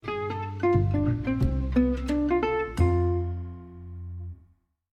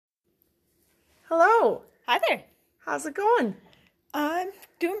How's it going? I'm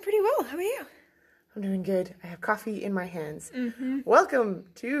doing pretty well. How are you? I'm doing good. I have coffee in my hands. Mm-hmm. Welcome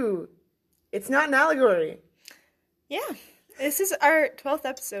to It's Not an Allegory. Yeah. This is our 12th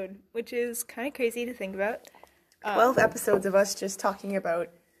episode, which is kind of crazy to think about. 12 episodes of us just talking about,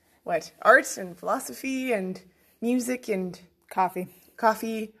 art and philosophy and music and Coffee.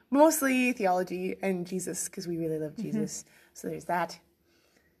 mostly theology and Jesus, because we really love Jesus. So there's that.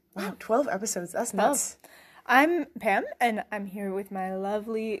 Wow, 12 episodes. That's nuts. I'm Pam, and I'm here with my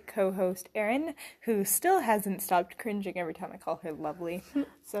lovely co-host, Erin, who still hasn't stopped cringing every time I call her lovely.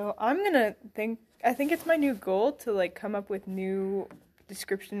 So I think it's my new goal to, come up with new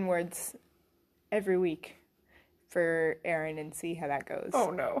description words every week for Erin and see how that goes.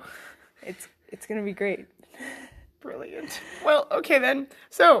 Oh, no. It's going to be great. Brilliant. Well, okay then.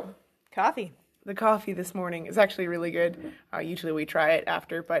 So, Coffee. the coffee this morning is actually really good. Usually we try it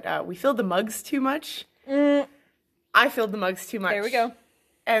after, but we filled the mugs too much. I filled the mugs too much. There we go.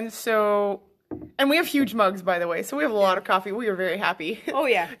 And we have huge mugs, by the way, so we have a lot of coffee. We are very happy. Oh,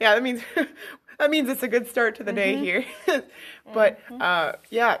 yeah. Yeah, that means it's a good start to the day here. But,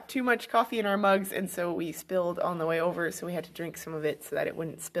 too much coffee in our mugs, and so we spilled on the way over, so we had to drink some of it so that it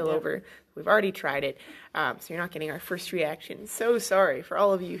wouldn't spill over. We've already tried it, so you're not getting our first reaction. So sorry for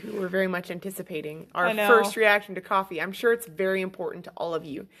all of you who were very much anticipating our first reaction to coffee. I'm sure it's very important to all of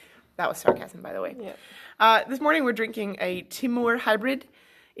you. That was sarcasm, by the way. Yeah. This morning we're drinking a Timor hybrid.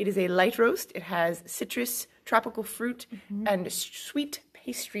 It is a light roast. It has citrus, tropical fruit, and sweet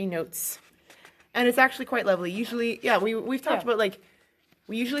pastry notes. And it's actually quite lovely. Usually, we've talked about,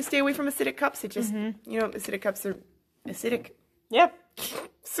 we usually stay away from acidic cups. It just, acidic cups are acidic. Yep.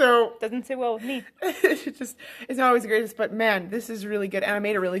 So Doesn't sit well with me. it's not always the greatest, but man, this is really good. And I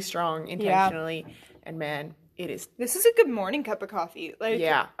made it really strong intentionally. Yeah. And man, it is. This is a good morning cup of coffee.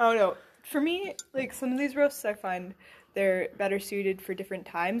 Oh no. For me, some of these roasts I find they're better suited for different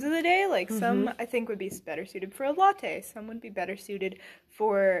times of the day. Some I think would be better suited for a latte. Some would be better suited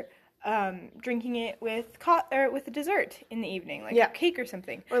for drinking it with with a dessert in the evening, a cake or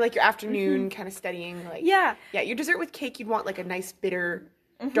something. Or your afternoon kind of studying. Yeah, your dessert with cake, you'd want a nice bitter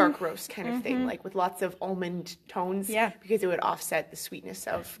dark roast kind of thing, with lots of almond tones. Yeah. Because it would offset the sweetness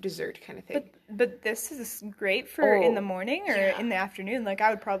of dessert kind of thing. But this is great for in the morning or in the afternoon. I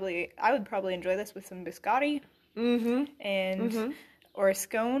would probably enjoy this with some biscotti. Or a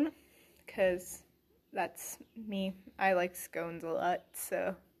scone, because that's me. I like scones a lot,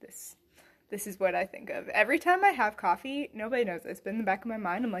 so this is what I think of. Every time I have coffee, nobody knows this, but in the back of my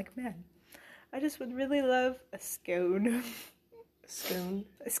mind, I'm like, man, I just would really love a scone.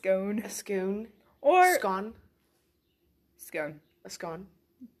 A scone. Or... Scone. Scone. A scone.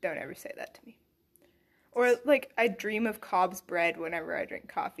 Don't ever say that to me. Or, I dream of Cobb's bread whenever I drink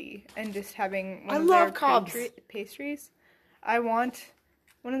coffee, and just having one of their Cobb's pastries. I want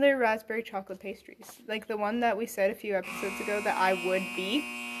one of their raspberry chocolate pastries. The one that we said a few episodes ago that I would be.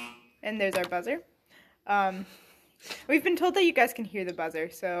 And there's our buzzer. We've been told that you guys can hear the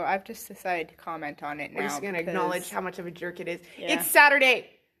buzzer, so I've just decided to comment on it now. We're just going to acknowledge how much of a jerk it is. Yeah. It's Saturday.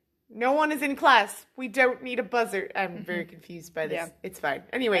 No one is in class. We don't need a buzzer. I'm very confused by this. Yeah. It's fine.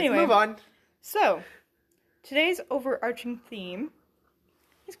 Anyway, move on. So, today's overarching theme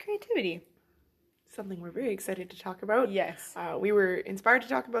is creativity. Something we're very excited to talk about. Yes. We were inspired to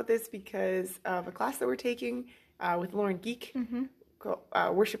talk about this because of a class that we're taking with Lauren Geek, called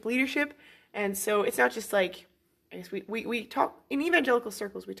Worship Leadership. And so it's not just I guess we talk, in evangelical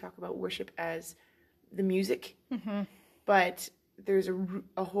circles, we talk about worship as the music, but there's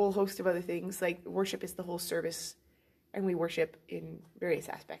a whole host of other things. Worship is the whole service, and we worship in various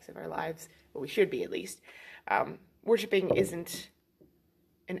aspects of our lives, or we should be at least. Worshiping isn't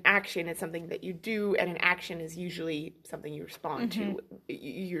an action, it's something that you do, and an action is usually something you respond to.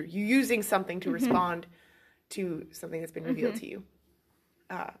 You're using something to respond to something that's been revealed to you.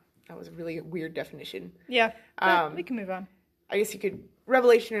 That was a really weird definition. Yeah, but we can move on. I guess you could,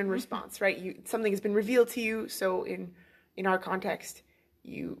 revelation and response, right? Something has been revealed to you, so in our context,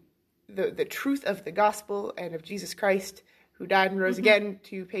 the truth of the gospel and of Jesus Christ, who died and rose again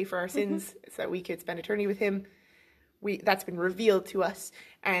to pay for our sins so that we could spend eternity with him, that's been revealed to us,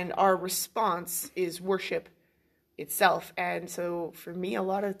 and our response is worship itself. And so for me, a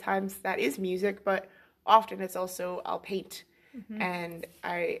lot of times that is music, but often it's also I'll paint and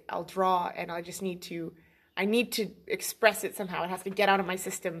I'll draw, and I need to express it somehow. It has to get out of my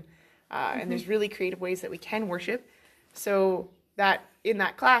system, and there's really creative ways that we can worship. So that in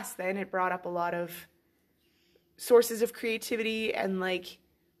that class, then it brought up a lot of sources of creativity and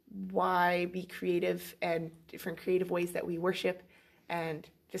why be creative and different creative ways that we worship and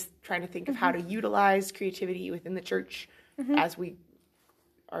just trying to think of how to utilize creativity within the church as we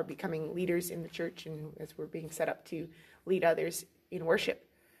are becoming leaders in the church and as we're being set up to lead others in worship.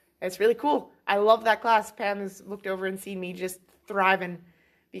 It's really cool. I love that class. Pam has looked over and seen me just thriving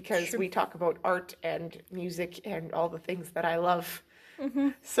because we talk about art and music and all the things that I love.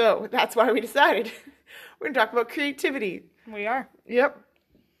 So that's why we decided we're going to talk about creativity. We are. Yep.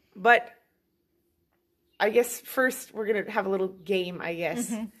 But I guess first we're going to have a little game, I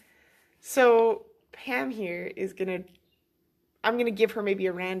guess. So Pam here is going to, I'm going to give her maybe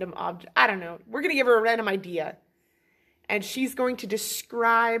a random object. I don't know. We're going to give her a random idea. And she's going to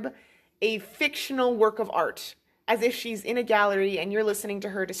describe a fictional work of art as if she's in a gallery and you're listening to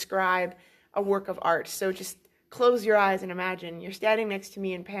her describe a work of art. So just close your eyes and imagine you're standing next to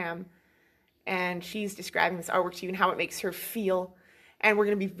me and Pam, and she's describing this artwork to you and how it makes her feel. And we're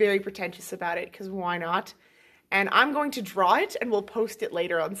going to be very pretentious about it because why not? And I'm going to draw it and we'll post it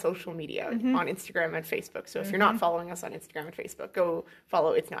later on social media, on Instagram and Facebook. So if you're not following us on Instagram and Facebook, go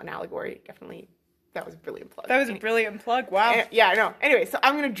follow It's Not an Allegory. Definitely. That was a brilliant plug. That was a brilliant plug. Wow. Yeah, I know. Anyway, so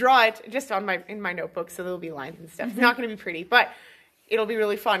I'm going to draw it just in my notebook, so there'll be lines and stuff. It's not going to be pretty, but it'll be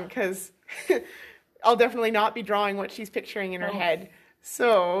really fun because I'll definitely not be drawing what she's picturing in her head.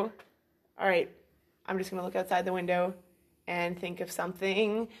 So, all right, I'm just going to look outside the window and think of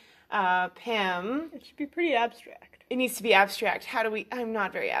something. Pam. It should be pretty abstract. It needs to be abstract. I'm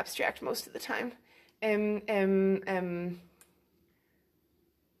not very abstract most of the time.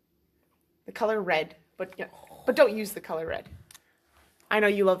 The color red, but don't use the color red. I know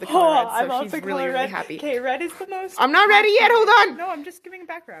you love the color red, so she's really, really happy. Okay, red is the most... I'm not ready yet, hold on! No, I'm just giving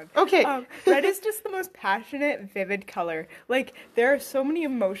background. Okay. Red is just the most passionate, vivid color. Like, there are so many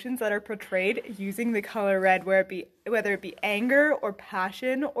emotions that are portrayed using the color red, whether it be anger, or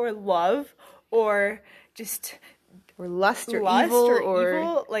passion, or love, or just... Or lust, or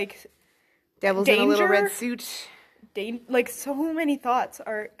evil, like... Devil's danger. In a little red suit. Like, so many thoughts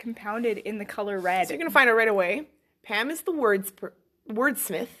are compounded in the color red. So you're going to find out right away. Pam is the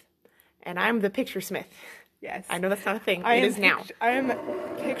wordsmith, and I'm the picture smith. Yes. I know that's not a thing. It is now. I am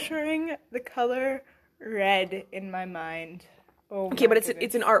picturing the color red in my mind. Oh, okay, but it's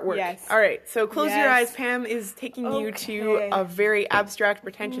an artwork. Yes. All right, so close your eyes. Pam is taking you to a very abstract,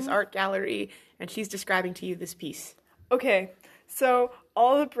 pretentious art gallery, and she's describing to you this piece. Okay, so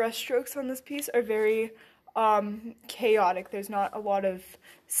all the brushstrokes on this piece are very... chaotic. There's not a lot of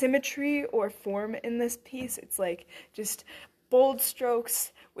symmetry or form in this piece. It's like just bold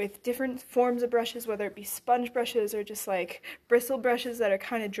strokes with different forms of brushes, whether it be sponge brushes or just like bristle brushes that are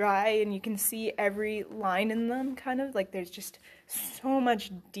kind of dry and you can see every line in them kind of. Like there's just so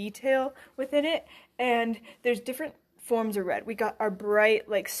much detail within it, and there's different forms of red. We got our bright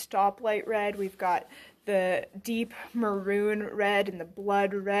like stoplight red. We've got the deep maroon red and the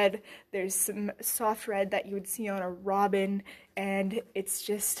blood red. There's some soft red that you would see on a robin, and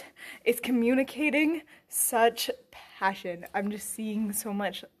it's communicating such passion. I'm just seeing so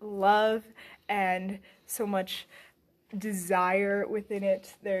much love and so much desire within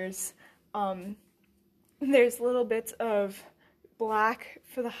it. There's little bits of black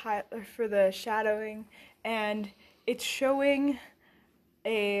for the shadowing, and it's showing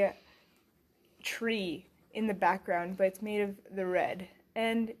a tree in the background, but it's made of the red.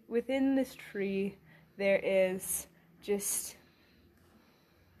 And within this tree, there is just...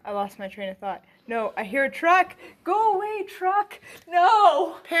 I lost my train of thought. No, I hear a truck. Go away, truck.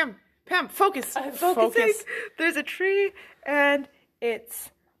 No. Pam, focus. I'm focusing. Focus. There's a tree, and it's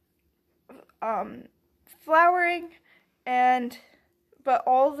flowering, but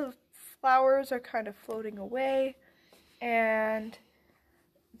all the flowers are kind of floating away, and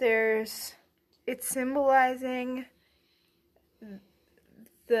it's symbolizing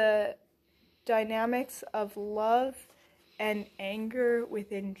the dynamics of love and anger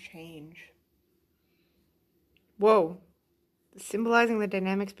within change. Whoa. Symbolizing the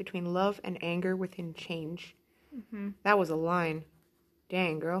dynamics between love and anger within change. Mm-hmm. That was a line.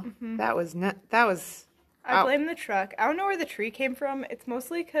 Dang, girl. Mm-hmm. That was... I blame the truck. I don't know where the tree came from. It's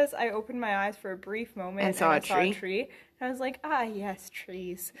mostly because I opened my eyes for a brief moment and saw a tree. And I was like, yes,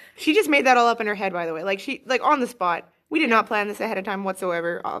 trees. She just made that all up in her head, by the way. Like, on the spot. We did not plan this ahead of time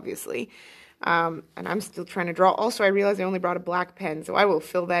whatsoever, obviously. And I'm still trying to draw. Also, I realized I only brought a black pen, so I will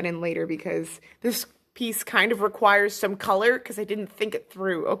fill that in later because this piece kind of requires some color because I didn't think it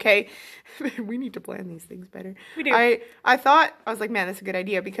through, okay? We need to plan these things better. We do. I was like, man, that's a good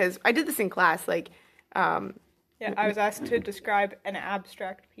idea because I did this in class, like... I was asked to describe an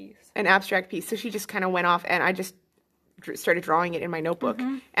abstract piece. So she just kind of went off and I just started drawing it in my notebook,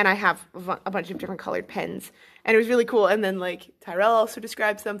 and I have a bunch of different colored pens, and it was really cool. And then like Tyrell also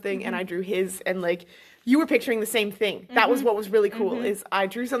described something, and I drew his, and like you were picturing the same thing. That was what was really cool. Is I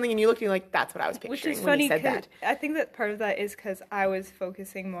drew something, and you looked at me like that's what I was picturing. Which is when funny you said because that. I think that part of that is because I was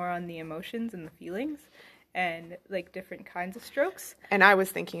focusing more on the emotions and the feelings and like different kinds of strokes. And I was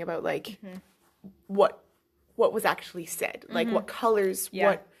thinking about like what was actually said, like what colors,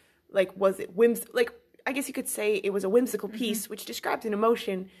 what like was it like I guess you could say it was a whimsical piece which describes an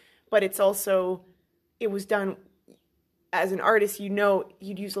emotion, but it's also it was done as an artist. You know,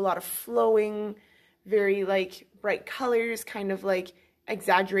 you'd use a lot of flowing, very like bright colors, kind of like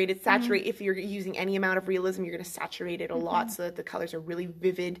exaggerated, saturate. If you're using any amount of realism, you're going to saturate it a lot so that the colors are really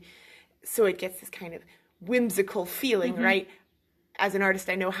vivid, so it gets this kind of whimsical feeling, right? As an artist,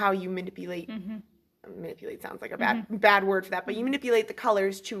 I know how you manipulate. Manipulate sounds like a bad word for that, but you manipulate the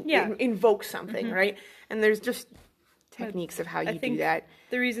colors to invoke something, right? And there's just techniques of how you do that.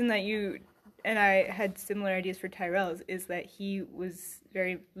 The reason that you and I had similar ideas for Tyrell's is that he was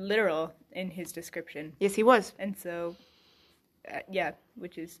very literal in his description. Yes, he was. And so,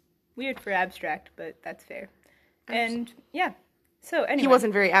 which is weird for abstract, but that's fair. And so anyway. He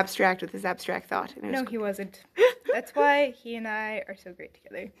wasn't very abstract with his abstract thought. No, he wasn't. That's why he and I are so great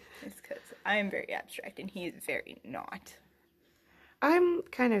together. It's because I am very abstract and he is very not. I'm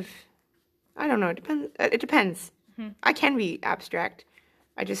kind of, I don't know, it depends. I can be abstract.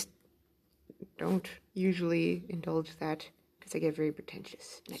 I just don't usually indulge that because I get very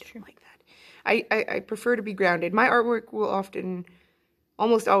pretentious. And I don't like that. I prefer to be grounded. My artwork will often,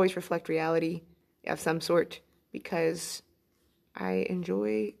 almost always reflect reality of some sort because I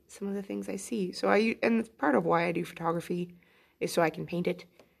enjoy some of the things I see. And part of why I do photography is so I can paint it,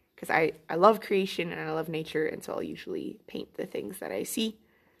 because I love creation and I love nature, and so I'll usually paint the things that I see.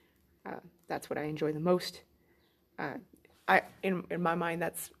 That's what I enjoy the most. In my mind,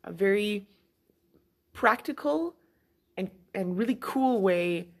 that's a very practical and really cool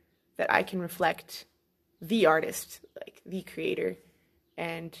way that I can reflect the artist, like the creator,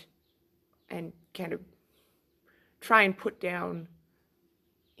 and kind of try and put down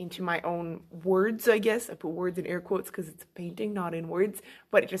into my own words, I guess. I put words in air quotes because it's a painting, not in words,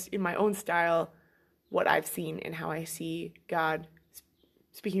 but just in my own style, what I've seen and how I see God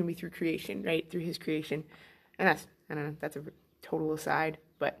speaking to me through creation, right? Through his creation. And I don't know, that's a total aside,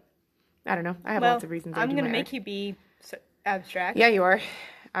 but I don't know. I have lots of reasons. I'm going to make you be abstract. Yeah, you are.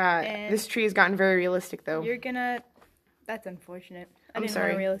 This tree has gotten very realistic, though. You're going to... That's unfortunate. I'm didn't sorry.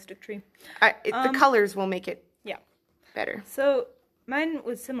 want a realistic tree. The colors will make it better. So mine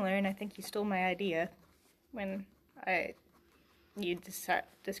was similar, and I think you stole my idea when you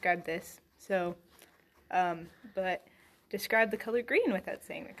described this. So, but describe the color green without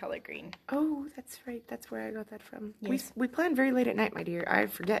saying the color green. Oh, that's right. That's where I got that from. Yes. We plan very late at night, my dear. I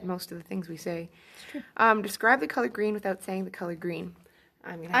forget most of the things we say. It's true. Describe the color green without saying the color green.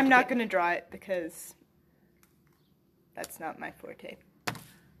 I'm not going to draw it because that's not my forte.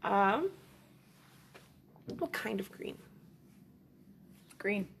 What kind of green?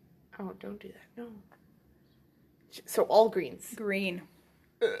 Green. Oh, don't do that. No. So all greens. Green.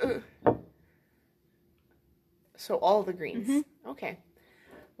 So all the greens. Okay.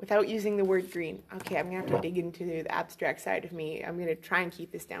 Without using the word green. Okay, I'm going to have to dig into the abstract side of me. I'm going to try and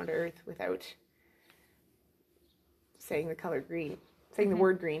keep this down to earth without saying the color green. Saying the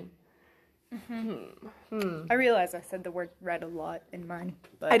word green. I realize I said the word red a lot in mine,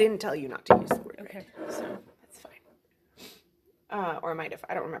 but I didn't tell you not to use the word okay. red, so that's fine. Or I might have.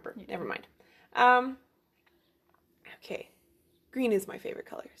 I don't remember. Never mind. Okay. Green is my favorite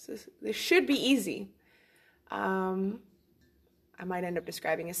color, so this should be easy. I might end up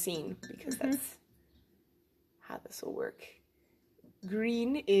describing a scene because that's how this will work.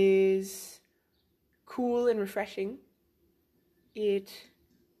 Green is cool and refreshing. It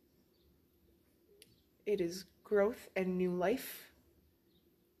is growth and new life.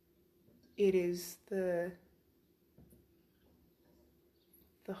 It is the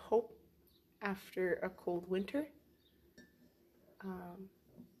hope after a cold winter.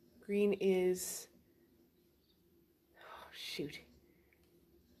 Green is,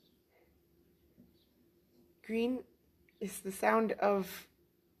 green is the sound of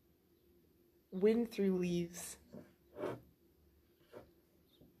wind through leaves.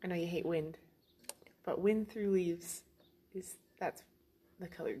 I know you hate wind, but wind through leaves that's the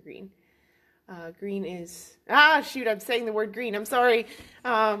color green. Green is, I'm saying the word green. I'm sorry.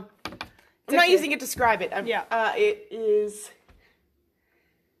 I'm not using it to describe it. It is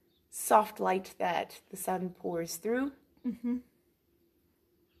soft light that the sun pours through.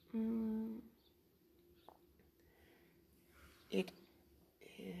 It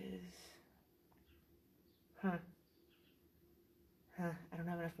is... Huh. I don't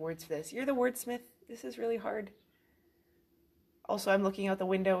have enough words for this. You're the wordsmith. This is really hard. Also, I'm looking out the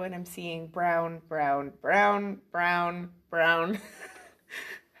window and I'm seeing brown, brown, brown, brown, brown.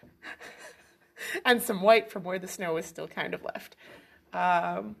 And some white from where the snow is still kind of left.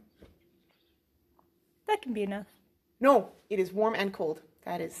 That can be enough. No, it is warm and cold.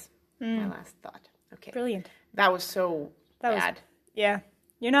 That is my last thought. Okay. Brilliant. That was so bad. Yeah.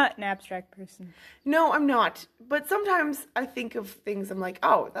 You're not an abstract person. No, I'm not. But sometimes I think of things, I'm like,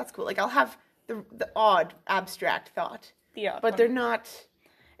 oh, that's cool. Like, I'll have the odd abstract thought. But they're not...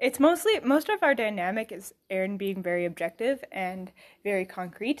 It's most of our dynamic is Erin being very objective and very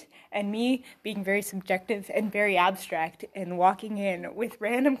concrete, and me being very subjective and very abstract and walking in with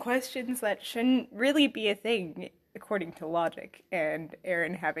random questions that shouldn't really be a thing according to logic, and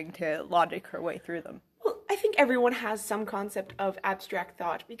Erin having to logic her way through them. Well, I think everyone has some concept of abstract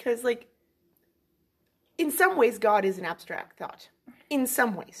thought because, like, in some ways, God is an abstract thought. In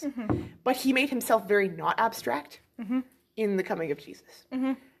some ways. Mm-hmm. But he made himself very not abstract in the coming of Jesus.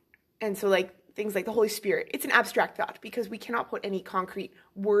 Mm-hmm. And so, like, things like the Holy Spirit, it's an abstract thought because we cannot put any concrete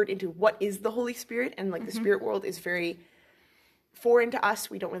word into what is the Holy Spirit. And, like, the spirit world is very foreign to us.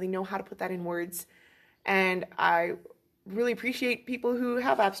 We don't really know how to put that in words. And I really appreciate people who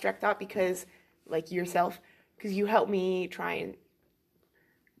have abstract thought because, like yourself, because you help me try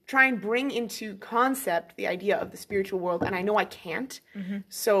and bring into concept the idea of the spiritual world. And I know I can't. Mm-hmm.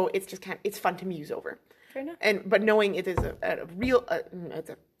 So it's just it's fun to muse over. Fair enough. But knowing it is a real, it's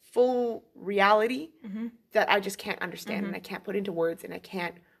a full reality that I just can't understand and I can't put into words and I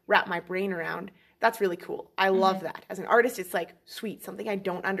can't wrap my brain around. That's really cool. I love that. As an artist, it's like, sweet, something I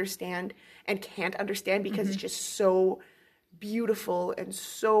don't understand and can't understand because it's just so beautiful and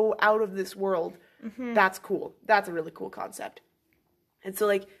so out of this world. That's cool. That's a really cool concept. And so,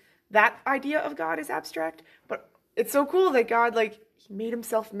 like, that idea of God is abstract, but it's so cool that God, like, he made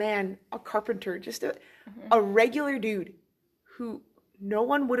himself man, a carpenter, just a regular dude who no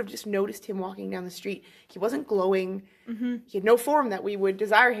one would have just noticed him walking down the street. He wasn't glowing. He had no form that we would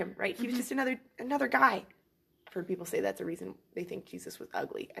desire him, right? He was just another guy. I've heard people say that's a reason they think Jesus was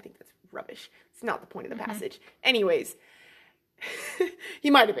ugly. I think that's rubbish. It's not the point of the passage. Anyways, he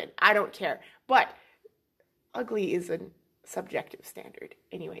might have been. I don't care. But ugly is a subjective standard.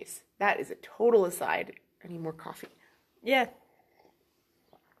 Anyways, that is a total aside. I need more coffee. Yeah.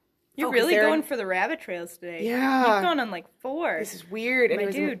 You're really going for the rabbit trails today. Yeah. You've gone on like 4. This is weird. My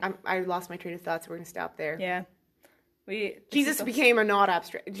dude. I lost my train of thought, so we're going to stop there. Yeah. Jesus became a not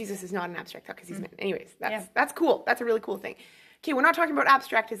abstract. Jesus is not an abstract thought because he's man. Anyways, that's cool. That's a really cool thing. Okay, we're not talking about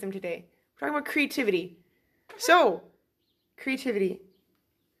abstractism today. We're talking about creativity. So, creativity.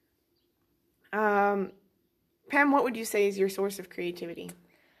 Pam, what would you say is your source of creativity?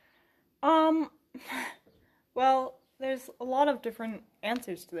 Well, there's a lot of different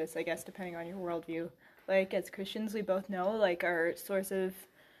answers to this, I guess, depending on your worldview. Like, as Christians, we both know, like, our source of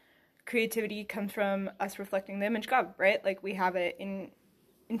creativity comes from us reflecting the image of God, right? Like, we have an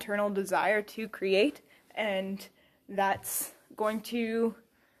internal desire to create, and that's going to,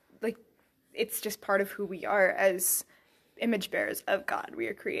 like, it's just part of who we are as image bearers of God. We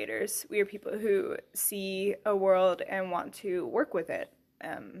are creators. We are people who see a world and want to work with it,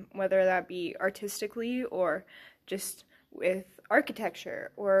 whether that be artistically or just with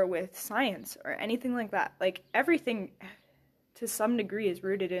architecture or with science or anything like that. Like, everything to some degree is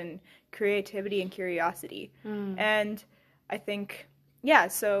rooted in creativity and curiosity. And I think,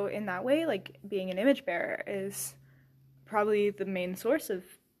 so in that way, like, being an image bearer is probably the main source of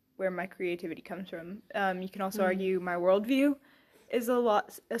where my creativity comes from. You can also argue my worldview is a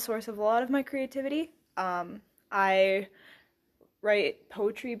source of a lot of my creativity. I write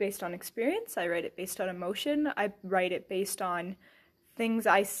poetry based on experience. I write it based on emotion. I write it based on things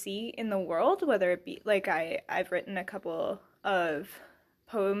I see in the world, whether it be, like, I've written a couple of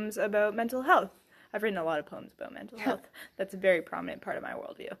poems about mental health. I've written a lot of poems about mental health. That's a very prominent part of my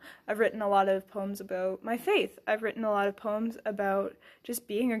worldview. I've written a lot of poems about my faith. I've written a lot of poems about just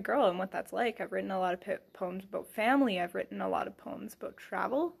being a girl and what that's like. I've written a lot of poems about family. I've written a lot of poems about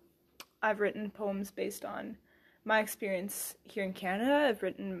travel. I've written poems based on my experience here in Canada. I've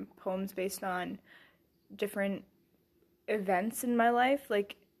written poems based on different events in my life.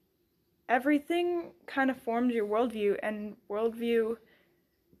 Like, everything kind of forms your worldview, and worldview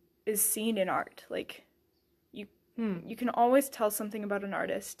is seen in art. Like, you can always tell something about an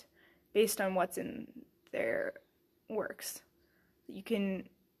artist based on what's in their works. You can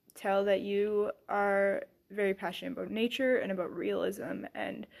tell that you are very passionate about nature and about realism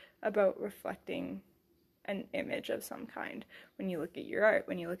and about reflecting an image of some kind. When you look at your art,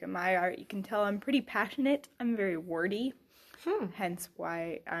 when you look at my art, you can tell I'm pretty passionate. I'm very wordy, hence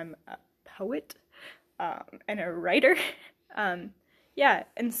why I'm a poet and a writer. Yeah,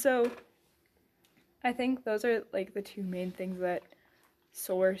 and so I think those are like the two main things that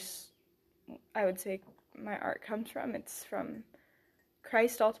source, I would say, my art comes from. It's from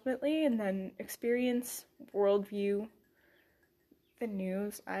Christ ultimately, and then experience, worldview, the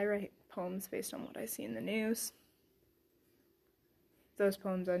news. I write poems based on what I see in the news. Those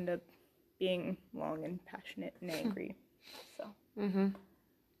poems end up being long and passionate and angry. So.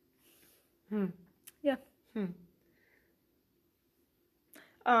 Yeah.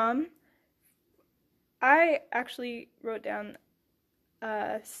 I actually wrote down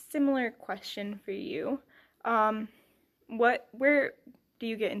a similar question for you. Where do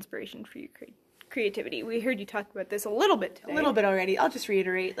you get inspiration for your creativity? We heard you talk about this a little bit today. A little bit already. I'll just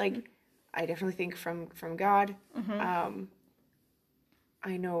reiterate. Like, I definitely think from God.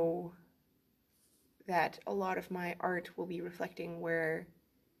 I know that a lot of my art will be reflecting where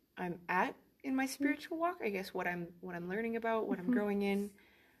I'm at in my spiritual walk. I guess what I'm learning about, what I'm growing in,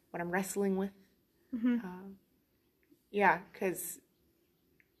 what I'm wrestling with. Yeah, because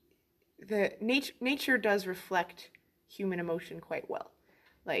the nature does reflect human emotion quite well.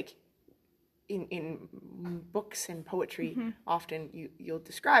 Like in books and poetry, often you'll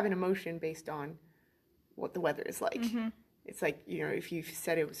describe an emotion based on what the weather is like. It's like, you know, if you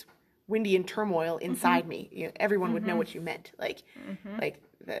said it was windy and turmoil inside me, you know, everyone would know what you meant. Like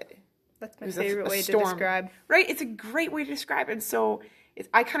that's my favorite way to describe. Right? It's a great way to describe it. And so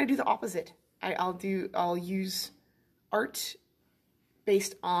I kind of do the opposite. I'll use art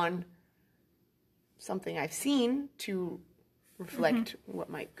based on something I've seen to reflect what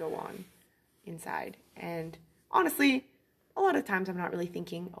might go on inside. And honestly, a lot of times I'm not really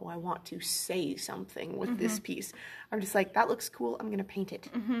thinking, oh, I want to say something with this piece. I'm just like, that looks cool, I'm going to paint it.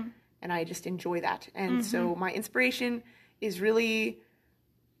 And I just enjoy that. And so my inspiration is really,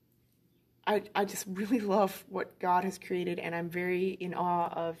 I just really love what God has created, and I'm very in awe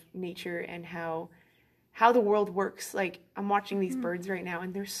of nature and how the world works. Like, I'm watching these birds right now,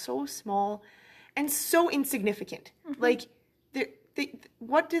 and they're so small and so insignificant. Like,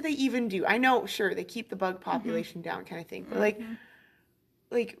 what do they even do? I know, sure, they keep the bug population down kind of thing, but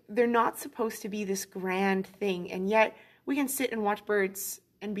like they're not supposed to be this grand thing, and yet we can sit and watch birds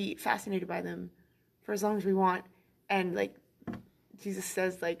and be fascinated by them for as long as we want. And like Jesus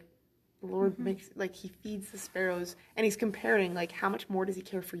says, like, the Lord makes, like, he feeds the sparrows, and he's comparing, like, how much more does he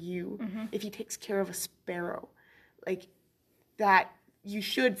care for you if he takes care of a sparrow? Like, that, you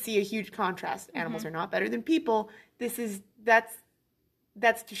should see a huge contrast. Animals are not better than people. That's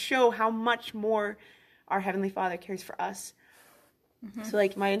to show how much more our Heavenly Father cares for us. So,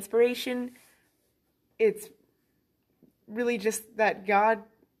 like, my inspiration, it's really just that God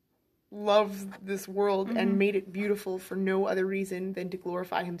loves this world and made it beautiful for no other reason than to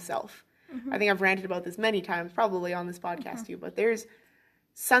glorify himself. I think I've ranted about this many times, probably on this podcast too, but there's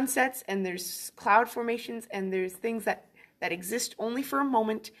sunsets and there's cloud formations and there's things that exist only for a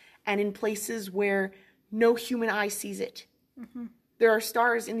moment and in places where no human eye sees it. There are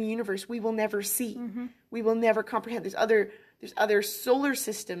stars in the universe we will never see. We will never comprehend. There's other solar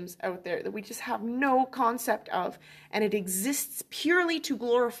systems out there that we just have no concept of, and it exists purely to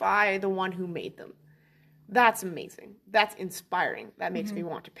glorify the one who made them. That's amazing. That's inspiring. That makes me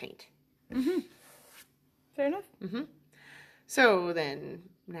want to paint. Fair enough. So then,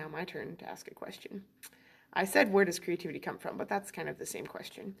 now my turn to ask a question. I said, where does creativity come from? But that's kind of the same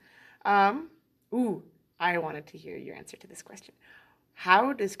question. I wanted to hear your answer to this question.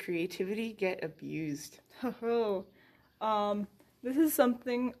 How does creativity get abused? This is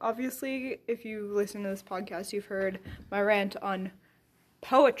something, obviously, if you listen to this podcast, you've heard my rant on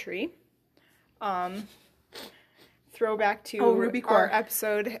poetry. Throwback to Ruby our Core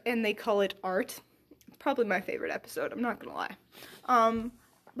episode, and they call it art. It's probably my favorite episode, I'm not gonna lie.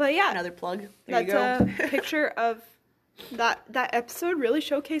 But yeah. Another plug. There you go. A picture of that episode really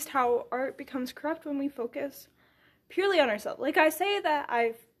showcased how art becomes corrupt when we focus purely on ourselves. Like, I say that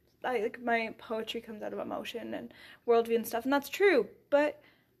I like, my poetry comes out of emotion and worldview and stuff, and that's true, but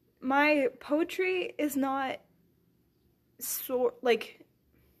my poetry is not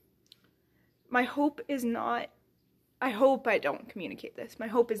my hope is not, I hope I don't communicate this. My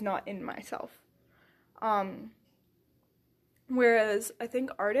hope is not in myself. Whereas I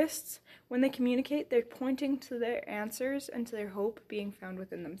think artists, when they communicate, they're pointing to their answers and to their hope being found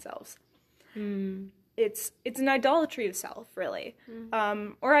within themselves. It's an idolatry of self, really,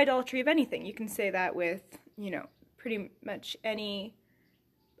 or idolatry of anything. You can say that with, pretty much any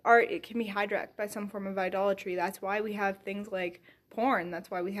art, it can be hijacked by some form of idolatry. That's why we have things like porn.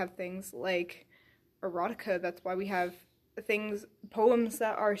 That's why we have things like erotica. That's why we have poems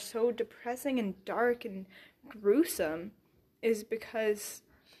that are so depressing and dark and gruesome, is because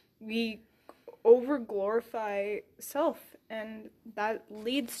we over glorify self, and that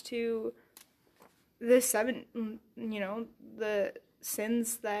leads to the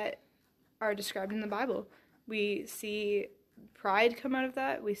sins that are described in the Bible. We see pride come out of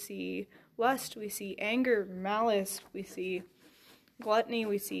that. We see lust. We see anger, malice. We see gluttony.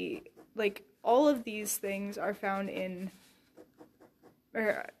 We see, like, all of these things are found in,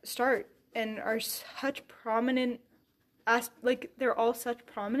 or start, and are such prominent, they're all such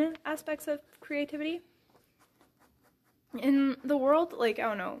prominent aspects of creativity in the world. Like, I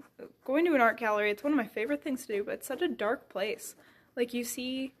don't know, going to an art gallery, it's one of my favorite things to do, but it's such a dark place. Like, you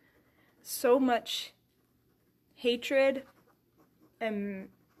see so much hatred and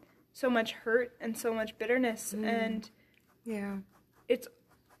so much hurt and so much bitterness, and yeah, it's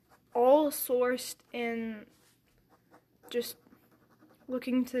all sourced in just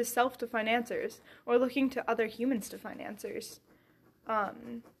looking to self to find answers, or looking to other humans to find answers.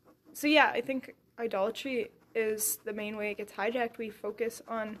 So yeah, I think idolatry is the main way it gets hijacked. We focus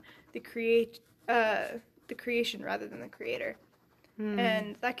on the creation rather than the creator.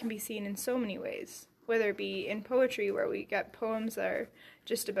 And that can be seen in so many ways, whether it be in poetry, where we get poems that are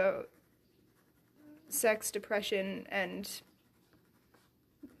just about sex, depression, and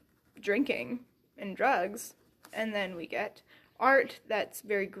drinking and drugs, and then we get art that's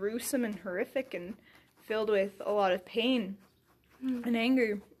very gruesome and horrific and filled with a lot of pain and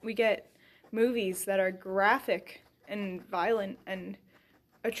anger. We get movies that are graphic and violent and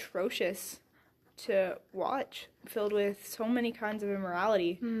atrocious to watch, filled with so many kinds of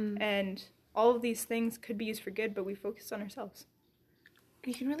immorality, and all of these things could be used for good, but we focus on ourselves.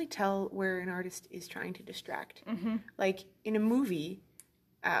 You can really tell where an artist is trying to distract. Like, in a movie,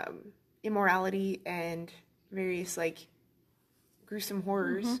 immorality and various, like, gruesome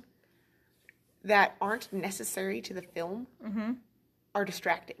horrors that aren't necessary to the film are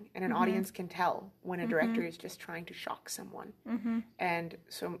distracting, and an audience can tell when a director is just trying to shock someone. And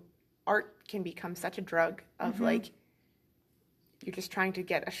so art can become such a drug of like, you're just trying to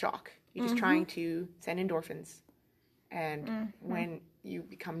get a shock, you're just trying to send endorphins, and when you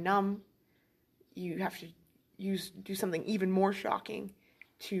become numb, you have to do something even more shocking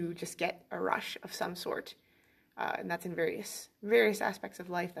to just get a rush of some sort. And that's in various aspects of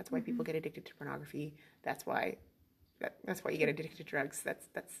life. That's why people get addicted to pornography. That's why you get addicted to drugs. That's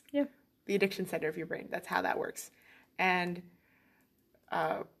the addiction center of your brain. That's how that works. And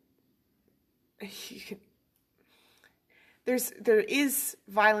there is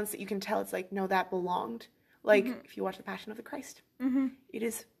violence that you can tell. It's like, no, that belonged. Like, if you watch The Passion of the Christ, it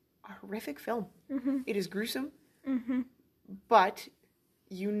is a horrific film. It is gruesome, but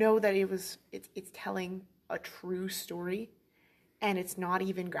you know that it's telling a true story, and it's not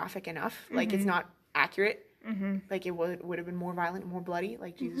even graphic enough. Like, it's not accurate. Like, it would have been more violent, more bloody.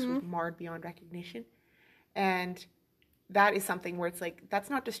 Like, Jesus was marred beyond recognition. And that is something where it's like, that's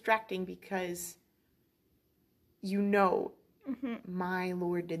not distracting, because you know, my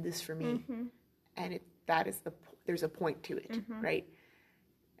Lord did this for me, and there's a point to it, right?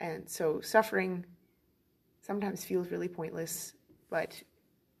 And so suffering sometimes feels really pointless, but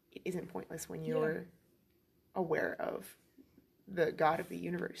it isn't pointless when you're aware of the God of the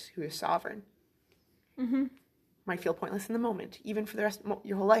universe who is sovereign. Might feel pointless in the moment. Even for the rest of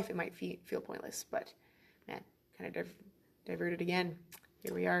your whole life, it might feel pointless. But, man, kind of diverted again.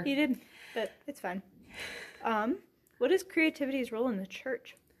 Here we are. You did, but it's fine. What is creativity's role in the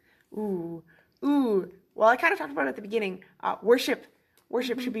church? Ooh. Well, I kind of talked about it at the beginning. Worship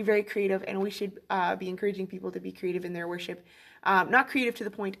should be very creative, and we should be encouraging people to be creative in their worship. Not creative to the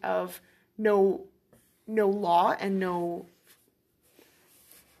point of no law and no,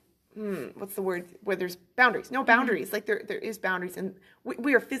 what's the word, where there's boundaries. No boundaries. Like, there is boundaries, and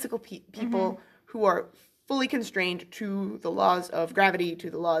we are physical people who are fully constrained to the laws of gravity,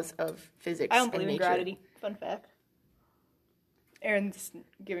 to the laws of physics. I don't believe in gravity. Fun fact. Erin's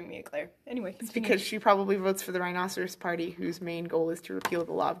giving me a glare. Anyway, it's because she probably votes for the Rhinoceros Party, whose main goal is to repeal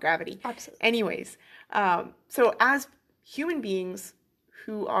the law of gravity. Absolutely. Anyways, so as human beings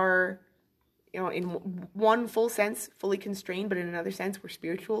who are, in one full sense, fully constrained, but in another sense, we're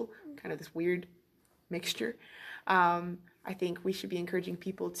spiritual, kind of this weird mixture. I think we should be encouraging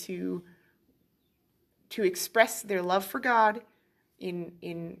people to express their love for God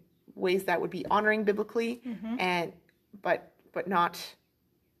in ways that would be honoring biblically, but not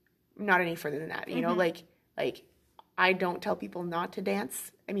any further than that. Like I don't tell people not to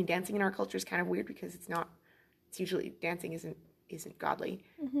dance. I mean, dancing in our culture is kind of weird because it's usually dancing isn't godly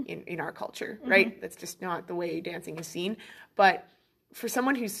in our culture, right? That's just not the way dancing is seen. But for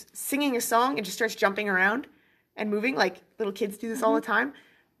someone who's singing a song and just starts jumping around and moving, like little kids do this all the time,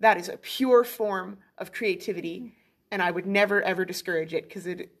 that is a pure form of creativity. And I would never, ever discourage it because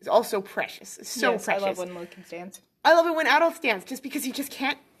it is also precious. It's so precious. I love when little kids dance. I love it when adults dance just because you just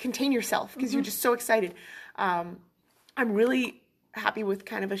can't contain yourself because you're just so excited. I'm really happy with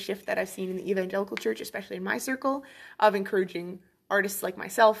kind of a shift that I've seen in the evangelical church, especially in my circle, of encouraging artists like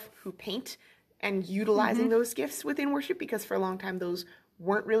myself who paint and utilizing those gifts within worship, because for a long time those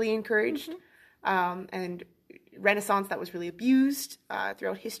weren't really encouraged. And Renaissance, that was really abused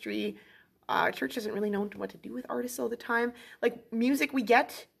throughout history. Church doesn't really know what to do with artists all the time. Like, music we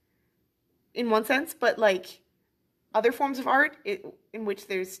get in one sense, but like other forms of art in which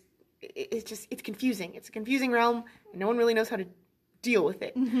it's confusing. It's a confusing realm and no one really knows how to deal with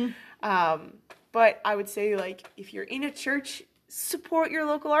it. But I would say, like, if you're in a church, support your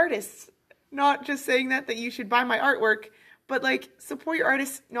local artists. Not just saying that you should buy my artwork, but like support your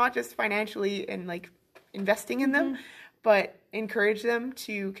artists, not just financially and like investing in them, but encourage them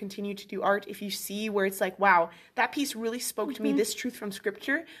to continue to do art. If you see where it's like, wow, that piece really spoke to me, this truth from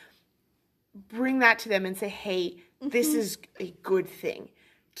scripture, bring that to them and say, hey, this is a good thing.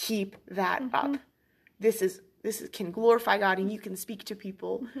 Keep that up. This can glorify God, and you can speak to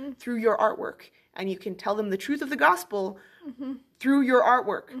people through your artwork, and you can tell them the truth of the gospel through your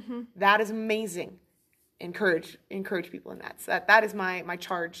artwork. That is amazing. Encourage people in that. So that is my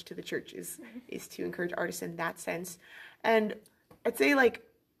charge to the church is to encourage artists in that sense. And I'd say, like,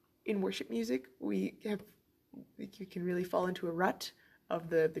 in worship music, you can really fall into a rut of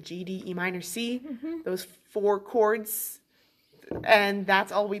the G, D, E minor, C, those 4 chords, and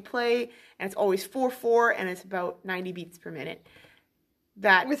that's all we play, and it's always 4/4, and it's about 90 beats per minute.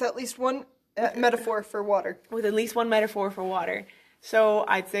 That with at least one metaphor for water. With at least one metaphor for water. So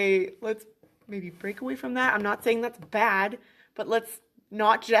I'd say let's maybe break away from that. I'm not saying that's bad, but let's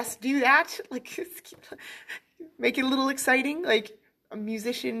not just do that. Like, make it a little exciting. Like, a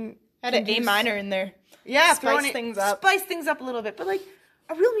musician Add an A minor in there. Yeah, spice things up a little bit. But like,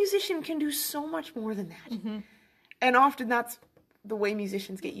 a real musician can do so much more than that. And often that's the way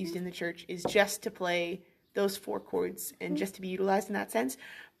musicians get used in the church, is just to play those 4 chords and just to be utilized in that sense.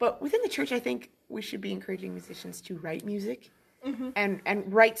 But within the church, I think we should be encouraging musicians to write music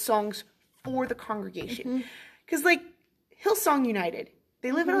and write songs for the congregation. Because like Hillsong United,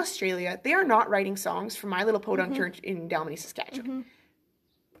 they live in Australia. They are not writing songs for my little podunk church in Dalmeny, Saskatchewan.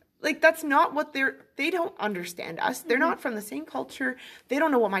 Like, that's not what they don't understand us. They're not from the same culture. They don't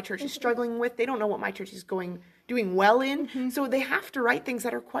know what my church is struggling with. They don't know what my church is doing well in. So they have to write things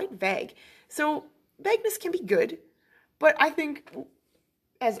that are quite vague. So vagueness can be good, but I think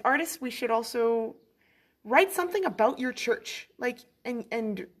as artists, we should also write something about your church, like,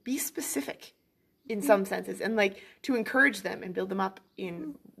 and be specific in some senses, and like to encourage them and build them up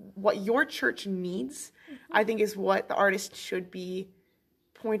in what your church needs, I think is what the artist should be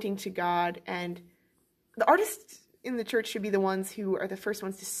pointing to God. And the artists in the church should be the ones who are the first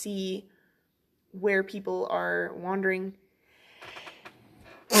ones to see where people are wandering.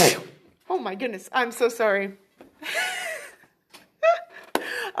 Oh my goodness, I'm so sorry.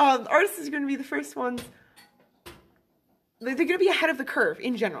 The artists are going to be the first ones. They're going to be ahead of the curve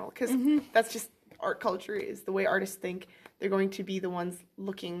in general, because that's just art culture, is the way artists think. They're going to be the ones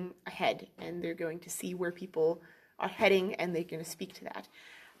looking ahead, and they're going to see where people are heading, and they're going to speak to that.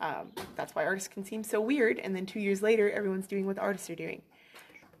 That's why artists can seem so weird, and then 2 years later, everyone's doing what the artists are doing.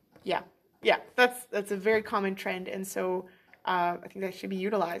 Yeah, that's a very common trend, and so I think that should be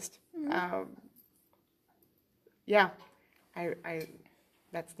utilized. I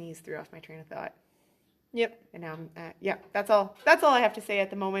that sneeze threw off my train of thought. Yep. And now, that's all I have to say at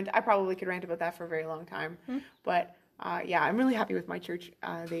the moment. I probably could rant about that for a very long time, but I'm really happy with my church.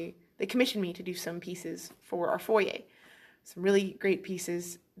 They commissioned me to do some pieces for our foyer, some really great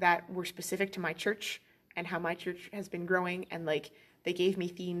pieces that were specific to my church and how my church has been growing. And like, they gave me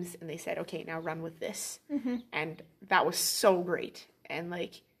themes and they said, okay, now run with this. And that was so great. And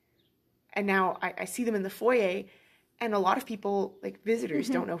like, and now I see them in the foyer, and a lot of people, like visitors,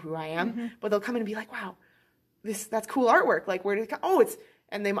 don't know who I am, but they'll come in and be like, wow, that's cool artwork. Like, where did it come? Oh, it's,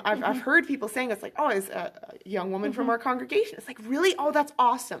 and they, I've heard people saying it's like, oh, it's a young woman from our congregation. It's like, really? Oh, that's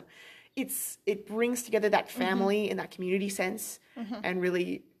awesome. It brings together that family and that community sense, and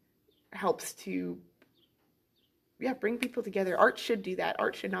really helps to, bring people together. Art should do that.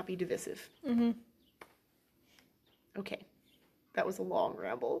 Art should not be divisive. Okay. That was a long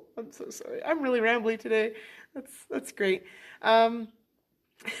ramble. I'm so sorry. I'm really rambly today. That's great. Why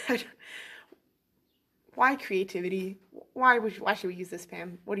creativity? Why should we use this,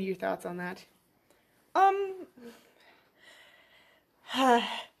 Pam? What are your thoughts on that?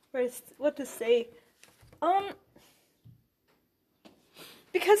 What to say?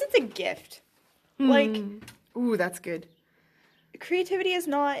 Because it's a gift. Like, ooh, that's good. Creativity is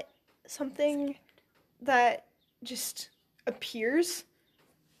not something that just appears.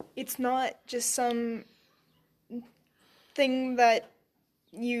 It's not just some thing that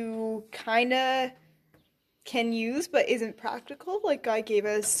you kind of can use but isn't practical. Like, God gave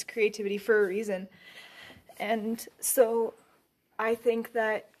us creativity for a reason. And so I think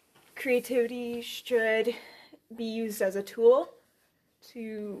that creativity should be used as a tool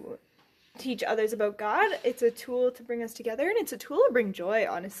to teach others about God. It's a tool to bring us together, and it's a tool to bring joy,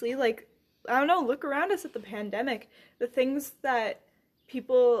 honestly. Like, I don't know, look around us at the pandemic. The things that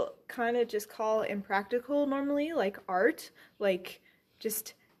people kind of just call impractical normally, like art, like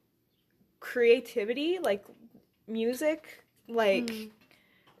just creativity, like music, like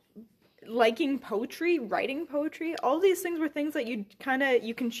liking poetry, writing poetry. All these things were things that you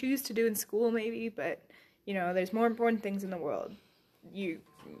can choose to do in school maybe, but you know, there's more important things in the world. You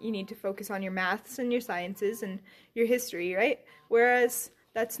need to focus on your maths and your sciences and your history, right? Whereas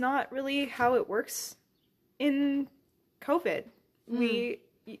that's not really how it works in COVID.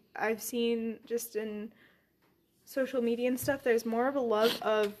 I've seen just in social media and stuff, there's more of a love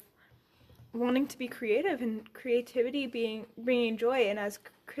of wanting to be creative and creativity bringing joy. And as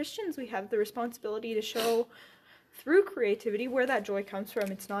Christians, we have the responsibility to show through creativity where that joy comes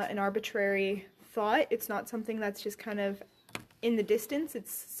from. It's not an arbitrary thought. It's not something that's just kind of in the distance.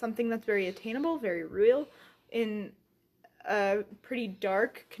 It's something that's very attainable, very real. In a pretty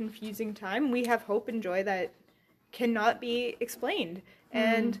dark, confusing time, we have hope and joy that cannot be explained.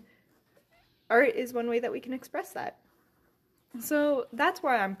 And art is one way that we can express that. So that's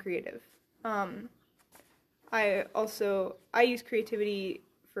why I'm creative. I use creativity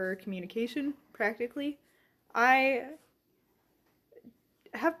for communication, practically. I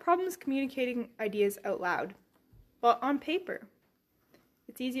have problems communicating ideas out loud, but on paper,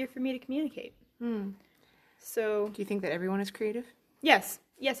 it's easier for me to communicate. So, do you think that everyone is creative? Yes,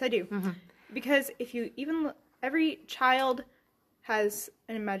 I do. Because every child has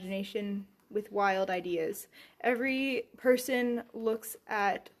an imagination with wild ideas. Every person looks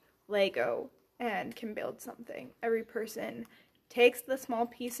at Lego and can build something. Every person takes the small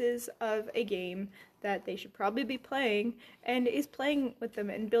pieces of a game that they should probably be playing and is playing with them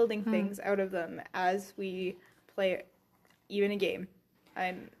and building things out of them as we play even a game.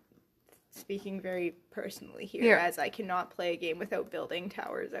 I'm speaking very personally here, as I cannot play a game without building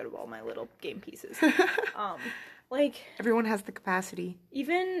towers out of all my little game pieces. Everyone has the capacity.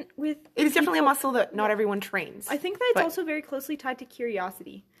 Even with it is definitely a muscle that not everyone trains. I think that it's also very closely tied to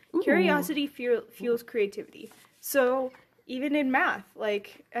curiosity. Ooh. Curiosity fuels creativity. So even in math,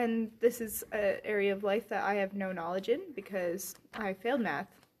 and this is an area of life that I have no knowledge in because I failed math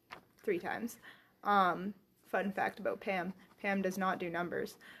 3 times. Fun fact about Pam. Pam does not do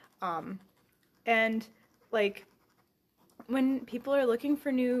numbers. And when people are looking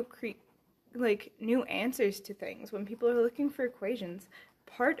for new answers to things, when people are looking for equations,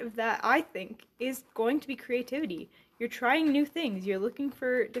 part of that, I think, is going to be creativity. You're trying new things. You're looking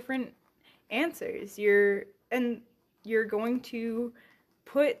for different answers. You're going to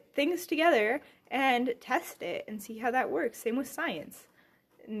put things together and test it and see how that works. Same with science.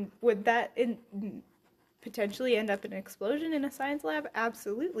 And would that potentially end up in an explosion in a science lab?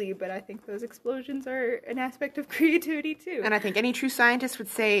 Absolutely, but I think those explosions are an aspect of creativity too. And I think any true scientist would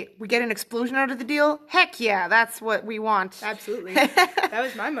say, we get an explosion out of the deal? Heck yeah, that's what we want. Absolutely. That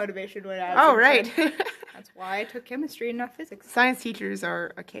was my motivation when I was right. That's why I took chemistry and not physics. Science teachers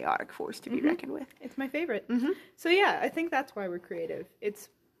are a chaotic force to be reckoned with. It's my favorite. So yeah, I think that's why we're creative. It's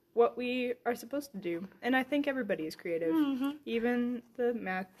what we are supposed to do. And I think everybody is creative. Even the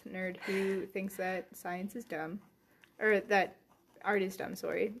math nerd who thinks that science is dumb. Or that art is dumb,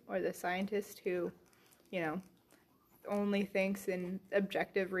 sorry. Or the scientist who, only thinks in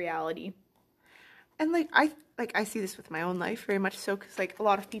objective reality. And I see this with my own life very much so, because a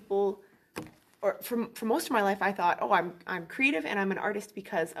lot of people, or for most of my life, I thought, oh, I'm creative and I'm an artist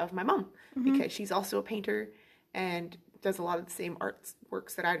because of my mom, because she's also a painter and does a lot of the same art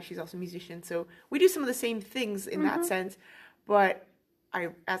works that I do. She's also a musician, so we do some of the same things in that sense. But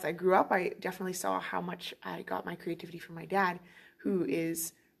as I grew up, I definitely saw how much I got my creativity from my dad, who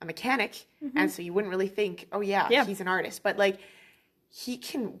is a mechanic, and so you wouldn't really think, oh yeah, he's an artist, but he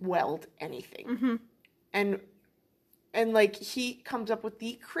can weld anything. And and like he comes up with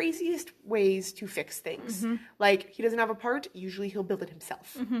the craziest ways to fix things. Like he doesn't have a part, usually he'll build it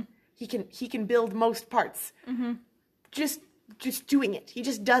himself. He can build most parts. Just doing it. He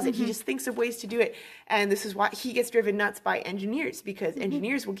just does it. He just thinks of ways to do it. And this is why he gets driven nuts by engineers, because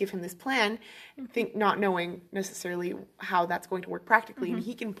engineers will give him this plan, not knowing necessarily how that's going to work practically. And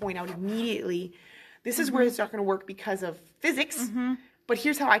he can point out immediately, this is where it's not going to work because of physics, but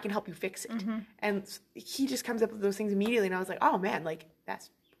here's how I can help you fix it. And he just comes up with those things immediately. And I was like, oh man, like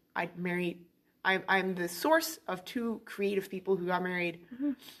I'm the source of two creative people who got married,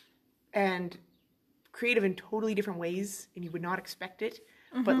 and creative in totally different ways, and you would not expect it,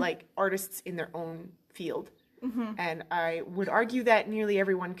 but like artists in their own field. And I would argue that nearly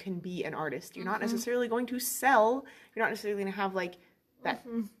everyone can be an artist. You're not necessarily going to sell. You're not necessarily going to have like that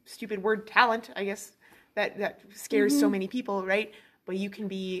stupid word talent, I guess, that scares so many people, right? But you can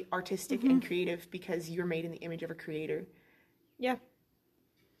be artistic and creative because you're made in the image of a creator. Yeah.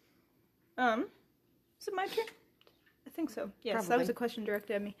 Is it my turn? I think so. Yes, Probably. That was a question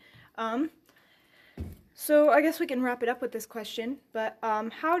directed at me. So I guess we can wrap it up with this question, but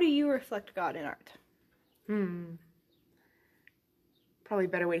how do you reflect God in art? Probably a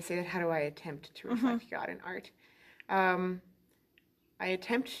better way to say that, how do I attempt to reflect God in art? I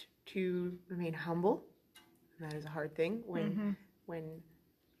attempt to remain humble, and that is a hard thing when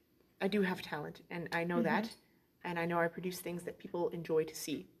I do have talent, and I know that, and I know I produce things that people enjoy to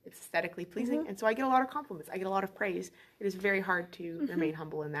see. It's aesthetically pleasing, and so I get a lot of compliments. I get a lot of praise. It is very hard to remain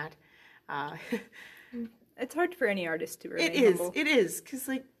humble in that. It's hard for any artist to remain humble. It is, because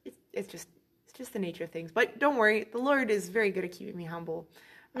like it's just the nature of things. But don't worry, the Lord is very good at keeping me humble.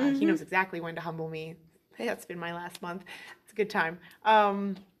 He knows exactly when to humble me. Hey, that's been my last month. It's a good time.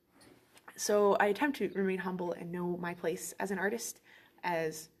 So I attempt to remain humble and know my place as an artist.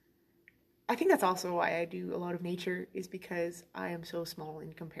 As I think that's also why I do a lot of nature, is because I am so small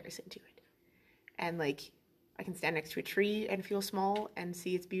in comparison to it. And like, I can stand next to a tree and feel small and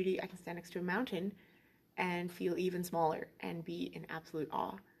see its beauty. I can stand next to a mountain and feel even smaller and be in absolute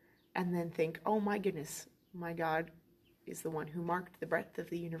awe. And then think, oh my goodness, my God is the one who marked the breadth of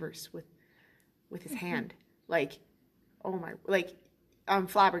the universe with his hand. Like, oh my, like, I'm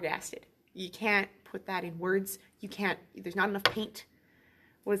flabbergasted. You can't put that in words. You can't, there's not enough paint.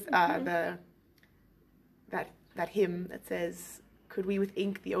 Was that hymn that says, could we with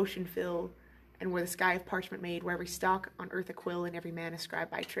ink the ocean fill, and were the sky of parchment made, where every stalk on earth a quill, and every man a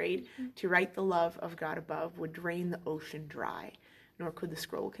scribe by trade, to write the love of God above would drain the ocean dry, nor could the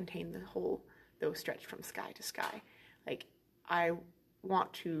scroll contain the whole, though stretched from sky to sky. Like, I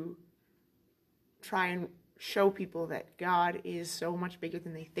want to try and show people that God is so much bigger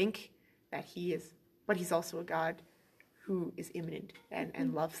than they think that he is, but he's also a God who is immanent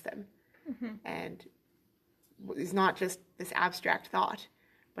and loves them. And is not just this abstract thought,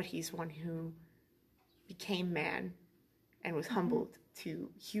 but he's one who became man and was humbled to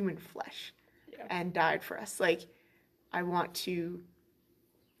human flesh and died for us. Like, I want to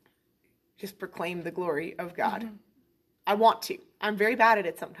just proclaim the glory of God. I want to. I'm very bad at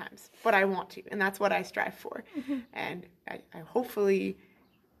it sometimes, but I want to, and that's what I strive for. And I hopefully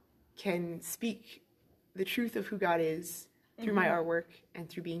can speak the truth of who God is through my artwork and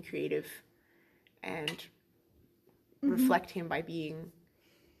through being creative, and reflect him by being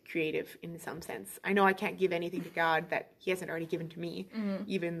creative in some sense. I know I can't give anything to God that he hasn't already given to me.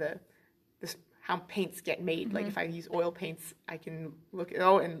 Even how paints get made. Like, if I use oil paints, I can look at,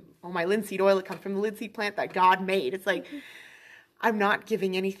 my linseed oil, it comes from the linseed plant that God made. It's like, I'm not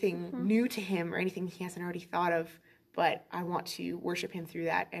giving anything new to him or anything he hasn't already thought of, but I want to worship him through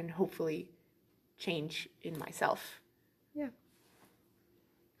that and hopefully change in myself. Yeah.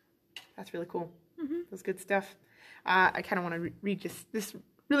 That's really cool. That's good stuff. I kind of want to read just this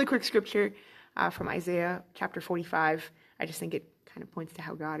really quick scripture from Isaiah chapter 45. I just think it kind of points to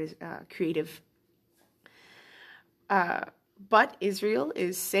how God is creative. But Israel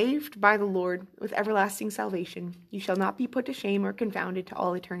is saved by the Lord with everlasting salvation. You shall not be put to shame or confounded to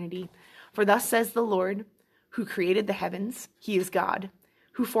all eternity. For thus says the Lord, who created the heavens, he is God,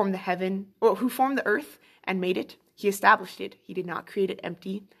 who formed the earth and made it. He established it. He did not create it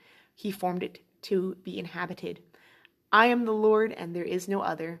empty. He formed it to be inhabited. I am the Lord, and there is no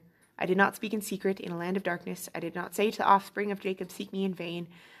other. I did not speak in secret in a land of darkness. I did not say to the offspring of Jacob, seek me in vain.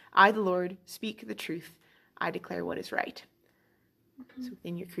 I, the Lord, speak the truth. I declare what is right. So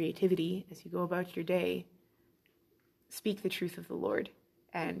in your creativity, as you go about your day, speak the truth of the Lord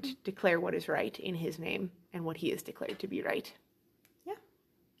and declare what is right in his name and what he has declared to be right. Yeah.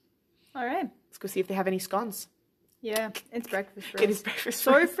 All right. Let's go see if they have any scones. Yeah, it's breakfast for us. It is breakfast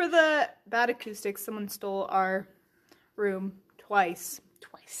for Sorry us. for the bad acoustics. Someone stole our room twice.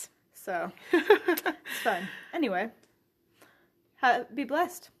 So, it's fun. Anyway, be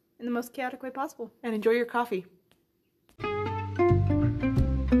blessed in the most chaotic way possible. And enjoy your coffee.